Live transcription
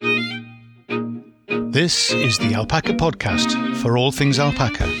This is the Alpaca Podcast for all things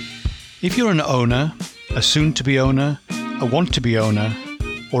alpaca. If you're an owner, a soon-to-be owner, a want-to-be owner,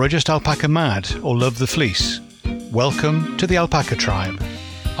 or are just alpaca mad or love the fleece, welcome to the Alpaca Tribe.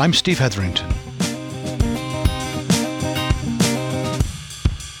 I'm Steve Hetherington.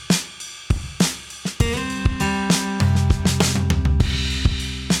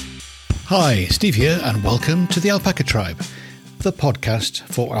 Hi, Steve here, and welcome to the Alpaca Tribe, the podcast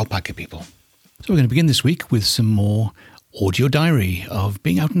for alpaca people. So we're going to begin this week with some more audio diary of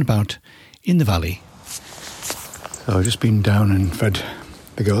being out and about in the valley. So I've just been down and fed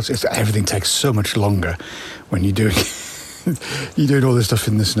the girls. Everything takes so much longer when you're doing all this stuff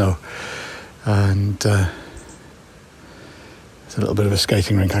in the snow. And it's a little bit of a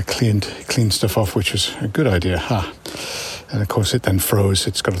skating rink. I cleaned stuff off, which was a good idea. And of course it then froze.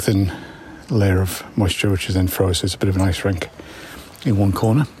 It's got a thin layer of moisture, which is then froze. It's a bit of an ice rink in one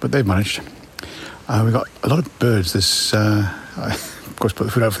corner, but they've managed. We've got a lot of birds. There's, I, of course, put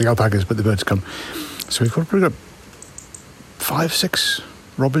the food out for the alpacas, but the birds come. So we've probably got 5-6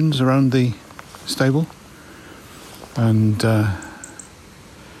 robins around the stable. And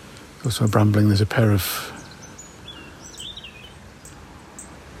also a brambling. There's a pair of,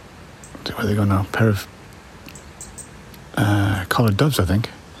 where they go now? A pair of collared doves, I think.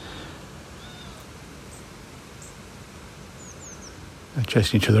 They're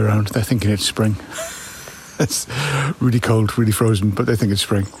chasing each other around. They're thinking it's spring. It's really cold, really frozen, but they think it's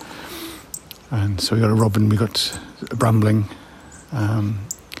spring. And so we got a robin, we got a brambling.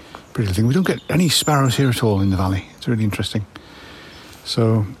 Pretty little thing. We don't get any sparrows here at all in the valley. It's really interesting.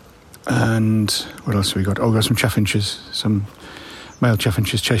 So, and what else have we got? Oh, we got some chaffinches, some male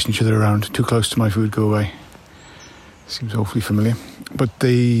chaffinches chasing each other around. Too close to my food, go away. Seems awfully familiar. But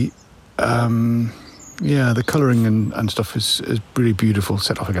the colouring and stuff is really beautiful,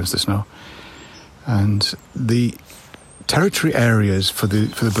 set off against the snow. And the territory areas for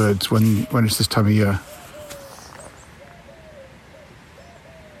the birds when it's this time of year,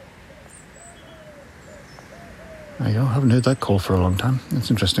 there you go, I haven't heard that call for a long time. That's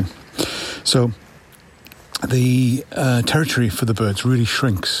interesting. So the territory for the birds really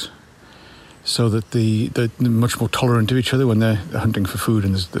shrinks, so that they're much more tolerant of each other when they're hunting for food,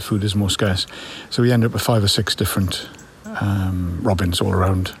 and the food is more scarce. So we end up with 5 or 6 different robins all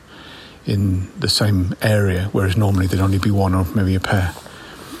around in the same area, whereas normally there'd only be one or maybe a pair.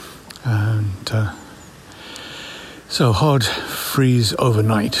 And so hard freeze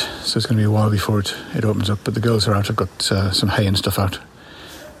overnight, so it's going to be a while before it opens up. But the girls are out. I've got some hay and stuff out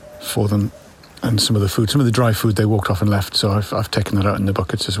for them. And some of the food, some of the dry food they walked off and left, so I've taken that out in the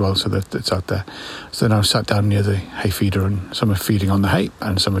buckets as well, so that it's out there. So they're now sat down near the hay feeder, and some are feeding on the hay,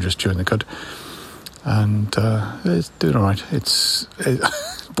 and some are just chewing the cud. And it's doing all right. It's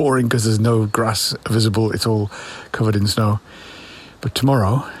boring because there's no grass visible. It's all covered in snow. But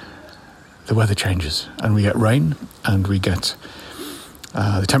tomorrow, the weather changes, and we get rain, and we get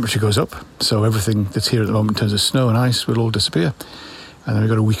the temperature goes up, so everything that's here at the moment in terms of snow and ice will all disappear. And then we've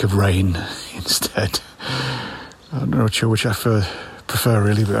got a week of rain instead. I'm not sure which I prefer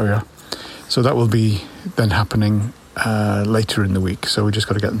really, but there we are. So that will be then happening later in the week. So we just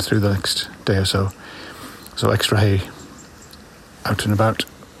got to get them through the next day or so. So extra hay out and about,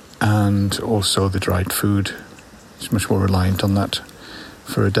 and also the dried food. It's much more reliant on that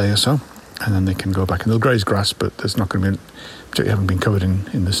for a day or so. And then they can go back and they'll graze grass, but there's not going to be, particularly having been covered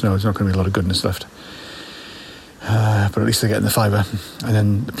in the snow, there's not going to be a lot of goodness left. But at least they're getting the fibre, and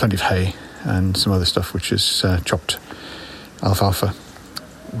then plenty of hay and some other stuff, which is chopped alfalfa,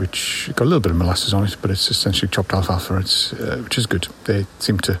 which got a little bit of molasses on it, but it's essentially chopped alfalfa, which is good. They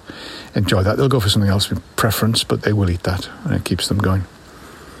seem to enjoy that. They'll go for something else with preference, but they will eat that, and it keeps them going,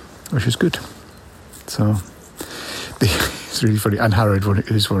 which is good. So it's really funny. Anne Harrod,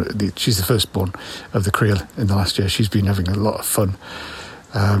 she's the firstborn of the creel in the last year. She's been having a lot of fun.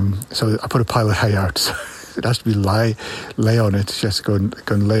 So I put a pile of hay out. So it has to be lay on it. She has to go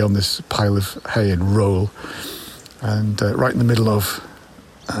and lay on this pile of hay and roll. And right in the middle of,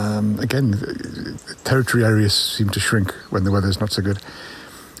 again, territory areas seem to shrink when the weather's not so good.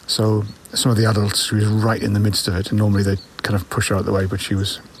 So some of the adults, she was right in the midst of it. And normally they kind of push her out the way, but she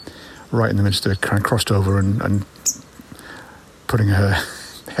was right in the midst of it, kind of crossed over and putting her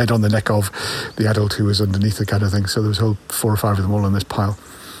head on the neck of the adult who was underneath the kind of thing. So there was 4 or 5 of them all on this pile,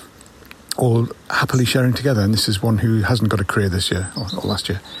 all happily sharing together. And this is one who hasn't got a crea this year, or last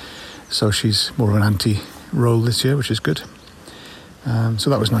year. So she's more of an anti-roll this year, which is good. So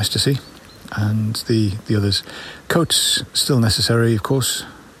that was nice to see. And the others, coats still necessary, of course,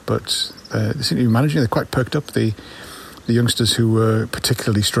 but they seem to be managing. They're quite perked up. The The youngsters who were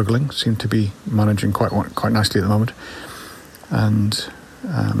particularly struggling seem to be managing quite nicely at the moment. And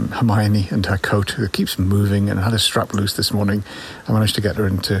Hermione and her coat, that keeps moving, and had a strap loose this morning. I managed to get her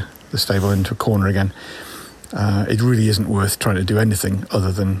into the stable, into a corner again. It really isn't worth trying to do anything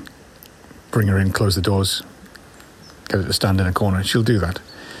other than bring her in, close the doors, get her to stand in a corner. She'll do that.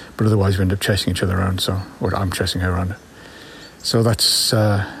 But otherwise we end up chasing each other around, or I'm chasing her around. So that's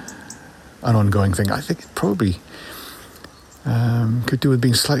an ongoing thing. I think it probably could do with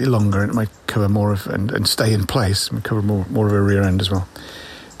being slightly longer, and it might cover more of, and stay in place, and cover more of her rear end as well.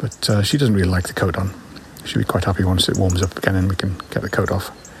 But she doesn't really like the coat on. She'll be quite happy once it warms up again and we can get the coat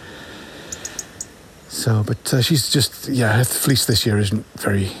off. So, but she's just, her fleece this year isn't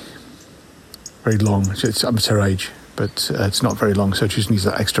very, very long. It's her age, but it's not very long, so she just needs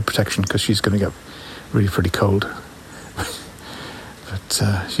that extra protection because she's going to get really pretty cold.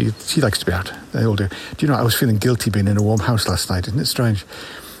 But she likes to be out. They all do. Do you know, I was feeling guilty being in a warm house last night. Isn't it strange?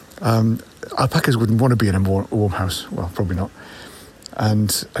 Alpacas wouldn't want to be in a warm house. Well, probably not. And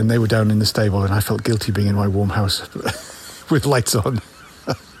they were down in the stable, and I felt guilty being in my warm house with lights on.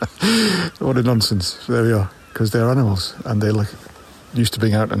 What a nonsense. There we are. Because they're animals, and they're used to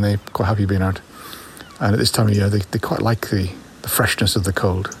being out, and they're quite happy being out. And at this time of year, they quite like the freshness of the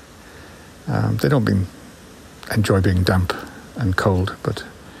cold. They don't enjoy being damp and cold, but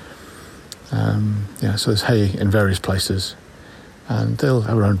so there's hay in various places, and they'll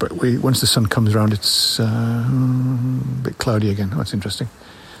have around. But once the sun comes around, it's a bit cloudy again. Oh, it's interesting.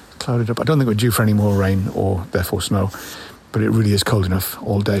 It's clouded up. I don't think we're due for any more rain or therefore snow, but it really is cold enough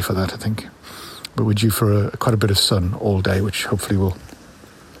all day for that, I think. But we're due for quite a bit of sun all day, which hopefully will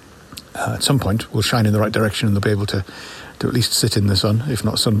at some point will shine in the right direction, and they'll be able to at least sit in the sun, if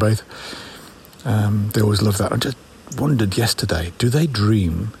not sunbathe. They always love that. I just wondered yesterday, do they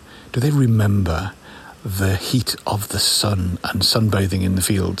remember the heat of the sun and sunbathing in the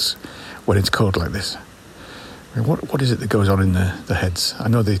fields when it's cold like this? I mean, what is it that goes on in the heads? I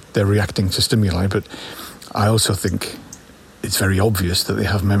know they're reacting to stimuli, but I also think it's very obvious that they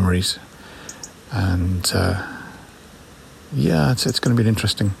have memories. And it's going to be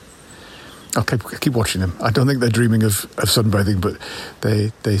interesting. I'll keep watching them. I don't think they're dreaming of sunbathing, but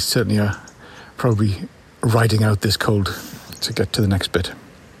they certainly are probably riding out this cold to get to the next bit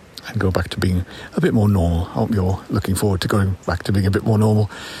and go back to being a bit more normal. I hope you're looking forward to going back to being a bit more normal,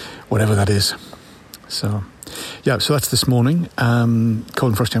 whatever that is. So that's this morning. Cold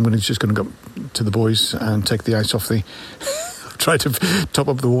and frosty. I'm just going to go to the boys and take the ice off the... try to top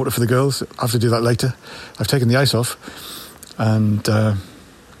up the water for the girls. I have to do that later. I've taken the ice off, and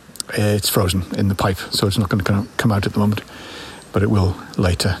it's frozen in the pipe, so it's not going to come out at the moment, but it will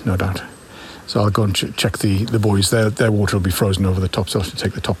later, no doubt. So I'll go and check the boys. Their water will be frozen over the top, so I'll have to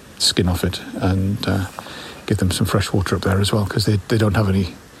take the top skin off it and give them some fresh water up there as well, because they don't have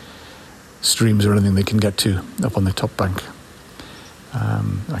any streams or anything they can get to up on the top bank.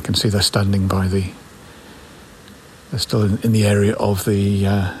 I can see they're standing by they're still in the area of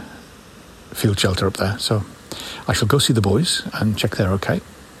the field shelter up there. So I shall go see the boys and check they're okay,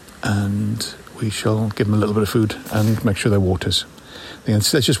 and we shall give them a little bit of food and make sure their water's.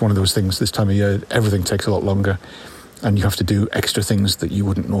 It's just one of those things. This time of year, everything takes a lot longer, and you have to do extra things that you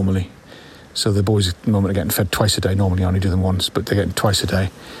wouldn't normally. So the boys at the moment are getting fed twice a day. Normally I only do them once, but they're getting twice a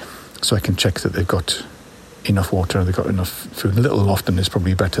day, so I can check that they've got enough water and they've got enough food. A little often is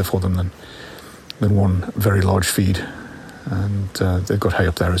probably better for them than one very large feed, and they've got hay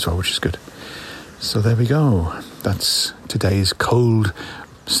up there as well, which is good. So there we go. That's today's cold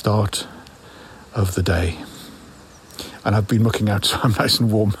start of the day. And I've been mucking out so I'm nice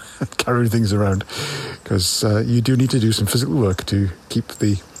and warm and carrying things around, because you do need to do some physical work to keep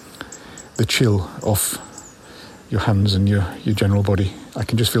the chill off your hands and your general body. I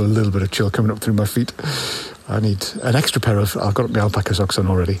can just feel a little bit of chill coming up through my feet. I need an extra pair I've got my alpaca socks on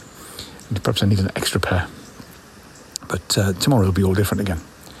already, and perhaps I need an extra pair. But tomorrow will be all different again.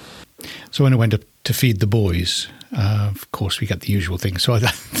 So when I went up to feed the boys, of course we get the usual thing. So I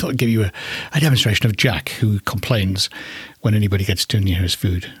thought I'd give you a demonstration of Jack, who complains when anybody gets too near his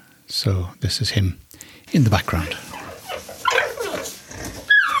food. So this is him in the background.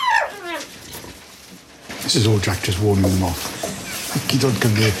 This is all Jack just warning them off. You don't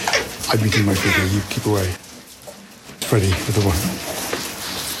come near. I'm eating my food here. You keep away. Freddy with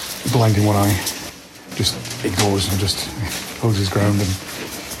the blind in one eye just ignores and just holds his ground and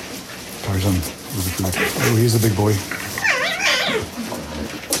carries on with the food. Oh, here's the big boy.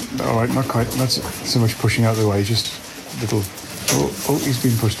 All right, not quite. Not so much pushing out of the way, just little... Oh, he's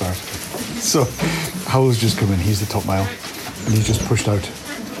been pushed out. So Howl's just come in. He's the top male, and he's just pushed out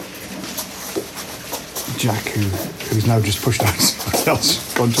Jack, who's now just pushed out somebody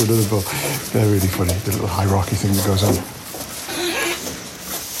else, gone to another bull. They're really funny, the little hierarchy thing that goes on.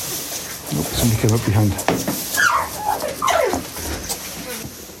 Oh, somebody came up behind.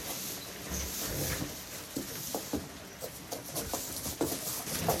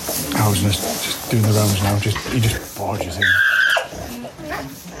 I was just doing the rounds now, he just barges in.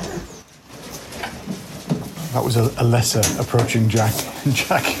 That was a lesser approaching Jack.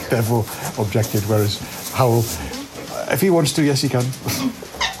 Jack therefore objected, whereas Howell, if he wants to, yes he can.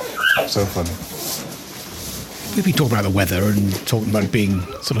 So funny. We've been talking about the weather and talking about it being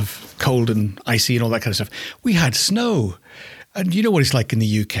sort of cold and icy and all that kind of stuff. We had snow. And you know what it's like in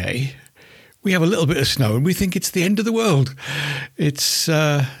the UK. We have a little bit of snow and we think it's the end of the world. It's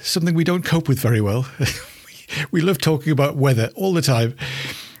something we don't cope with very well. We love talking about weather all the time,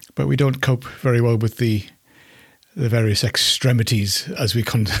 but we don't cope very well with the various extremities as we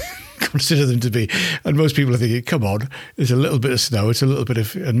consider them to be. And most people are thinking, come on, there's a little bit of snow, it's a little bit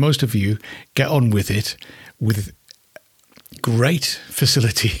of... And most of you get on with it with great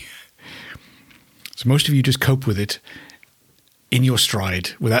facility. So most of you just cope with it in your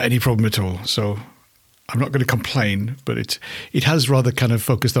stride without any problem at all. So I'm not going to complain, but it has rather kind of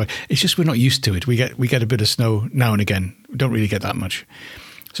focused though. It's just we're not used to it. We get a bit of snow now and again. We don't really get that much.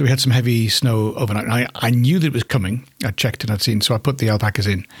 So we had some heavy snow overnight. I knew that it was coming. I checked and I'd seen, so I put the alpacas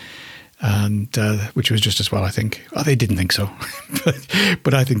in, and which was just as well, I think. Oh, they didn't think so,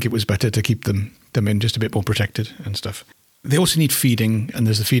 but I think it was better to keep them in just a bit more protected and stuff. They also need feeding, and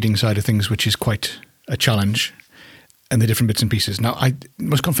there's the feeding side of things, which is quite a challenge, and the different bits and pieces. Now, I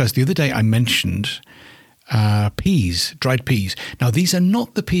must confess, the other day I mentioned peas, dried peas. Now, these are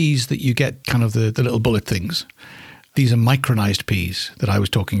not the peas that you get, kind of the little bullet things. These are micronized peas that I was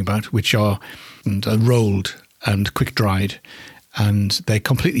talking about, which are rolled and quick-dried, and they're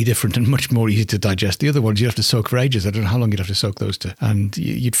completely different and much more easy to digest. The other ones you have to soak for ages. I don't know how long you'd have to soak those to, and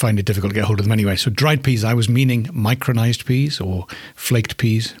you'd find it difficult to get hold of them anyway. So dried peas, I was meaning micronized peas or flaked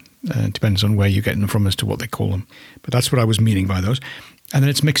peas. It depends on where you're getting them from as to what they call them. But that's what I was meaning by those. And then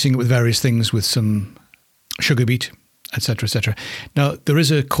it's mixing it with various things, with some sugar beet, etc., etc. Now, there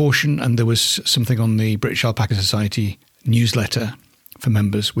is a caution, and there was something on the British Alpaca Society newsletter for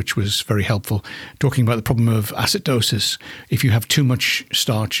members, which was very helpful, talking about the problem of acidosis. If you have too much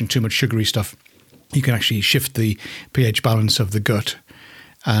starch and too much sugary stuff, you can actually shift the pH balance of the gut,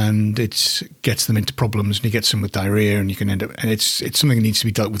 and it gets them into problems, and you get some with diarrhea, and you can end up, and it's something that needs to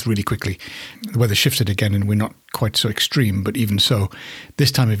be dealt with really quickly. The weather shifted again, and we're not quite so extreme, but even so,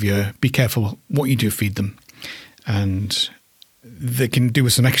 this time of year, be careful what you do feed them. And they can do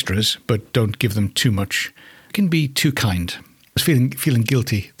with some extras, but don't give them too much. It can be too kind. I was feeling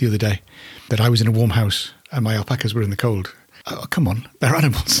guilty the other day that I was in a warm house and my alpacas were in the cold. Oh, come on, they're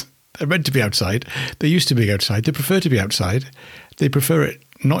animals. They're meant to be outside. They're used to being outside. They prefer to be outside. They prefer it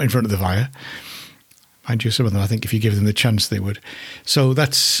not in front of the fire. Mind you, some of them, I think, if you give them the chance, they would. So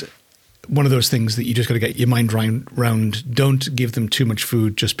that's one of those things that you just got to get your mind round. Don't give them too much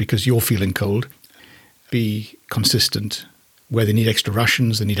food just because you're feeling cold. Be consistent. Where they need extra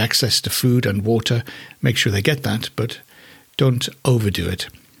rations, they need access to food and water. Make sure they get that, but don't overdo it.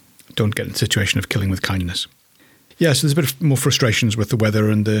 Don't get in a situation of killing with kindness. Yeah, so there's a bit of more frustrations with the weather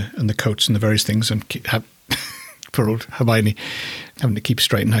and the coats and the various things. And poor old Hermione having to keep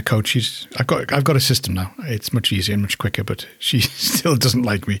straight in her coat. I've got a system now. It's much easier and much quicker, but she still doesn't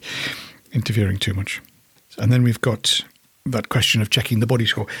like me interfering too much. And then we've got that question of checking the body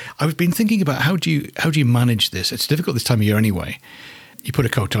score. I've been thinking about how do you manage this? It's difficult this time of year anyway. You put a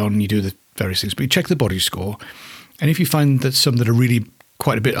coat on, you do the various things, but you check the body score. And if you find that some that are really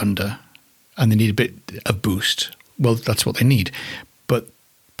quite a bit under and they need a bit of boost, well, that's what they need. But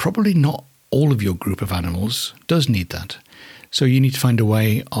probably not all of your group of animals does need that. So you need to find a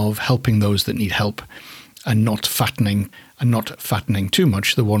way of helping those that need help and not fattening too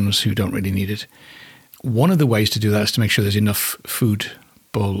much the ones who don't really need it. One of the ways to do that is to make sure there's enough food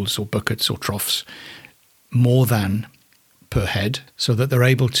bowls or buckets or troughs, more than per head, so that they're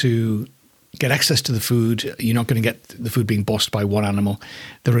able to get access to the food. You're not going to get the food being bossed by one animal.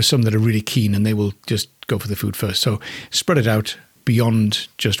 There are some that are really keen and they will just go for the food first. So spread it out beyond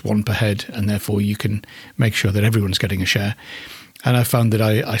just one per head, and therefore you can make sure that everyone's getting a share. And I found that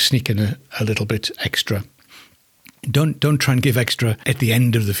I sneak in a little bit extra. Don't try and give extra at the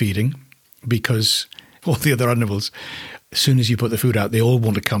end of the feeding, because all the other animals, as soon as you put the food out, they all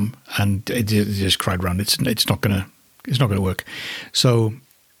want to come and they just crowd around. It's not going to work. So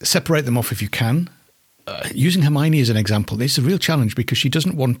separate them off if you can. Using Hermione as an example, it's a real challenge because she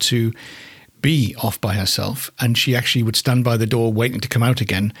doesn't want to be off by herself, and she actually would stand by the door waiting to come out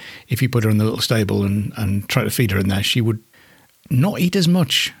again. If you put her in the little stable and try to feed her in there, she would not eat as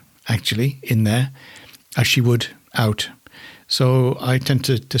much, actually, in there as she would out. So I tend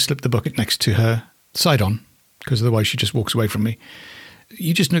to slip the bucket next to her side on, because otherwise she just walks away from me.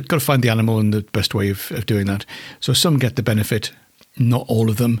 You just got to find the animal and the best way of doing that. So some get the benefit, not all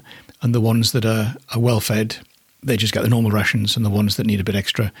of them, and the ones that are well fed, they just get the normal rations, and the ones that need a bit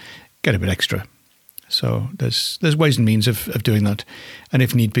extra get a bit extra. So there's ways and means of doing that. And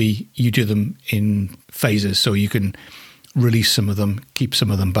if need be, you do them in phases, so you can release some of them, keep some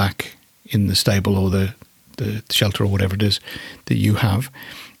of them back in the stable or the shelter or whatever it is that you have.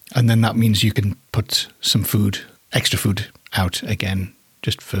 And then that means you can put some food, extra food out again,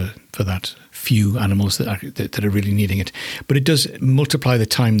 just for that few animals that are really needing it. But it does multiply the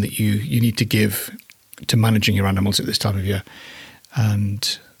time that you need to give to managing your animals at this time of year.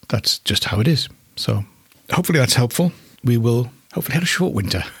 And that's just how it is. So hopefully that's helpful. We will hopefully have a short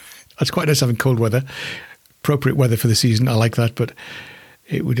winter. That's quite nice having cold weather, appropriate weather for the season. I like that, but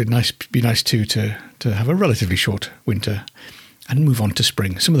it would be nice too to have a relatively short winter and move on to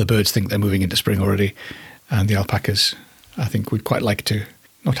spring. Some of the birds think they're moving into spring already, and the alpacas, I think, would quite like to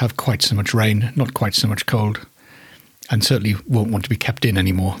not have quite so much rain, not quite so much cold, and certainly won't want to be kept in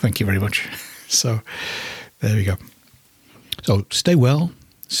anymore. Thank you very much. So there we go. So stay well,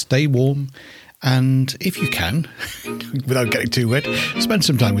 stay warm, and if you can, without getting too wet, spend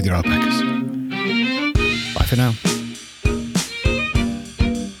some time with your alpacas. Bye for now.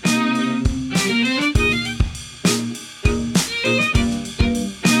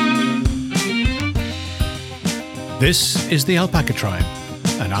 This is the Alpaca Tribe,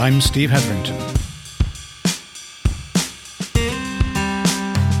 and I'm Steve Hetherington.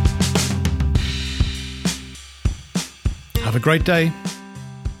 Have a great day.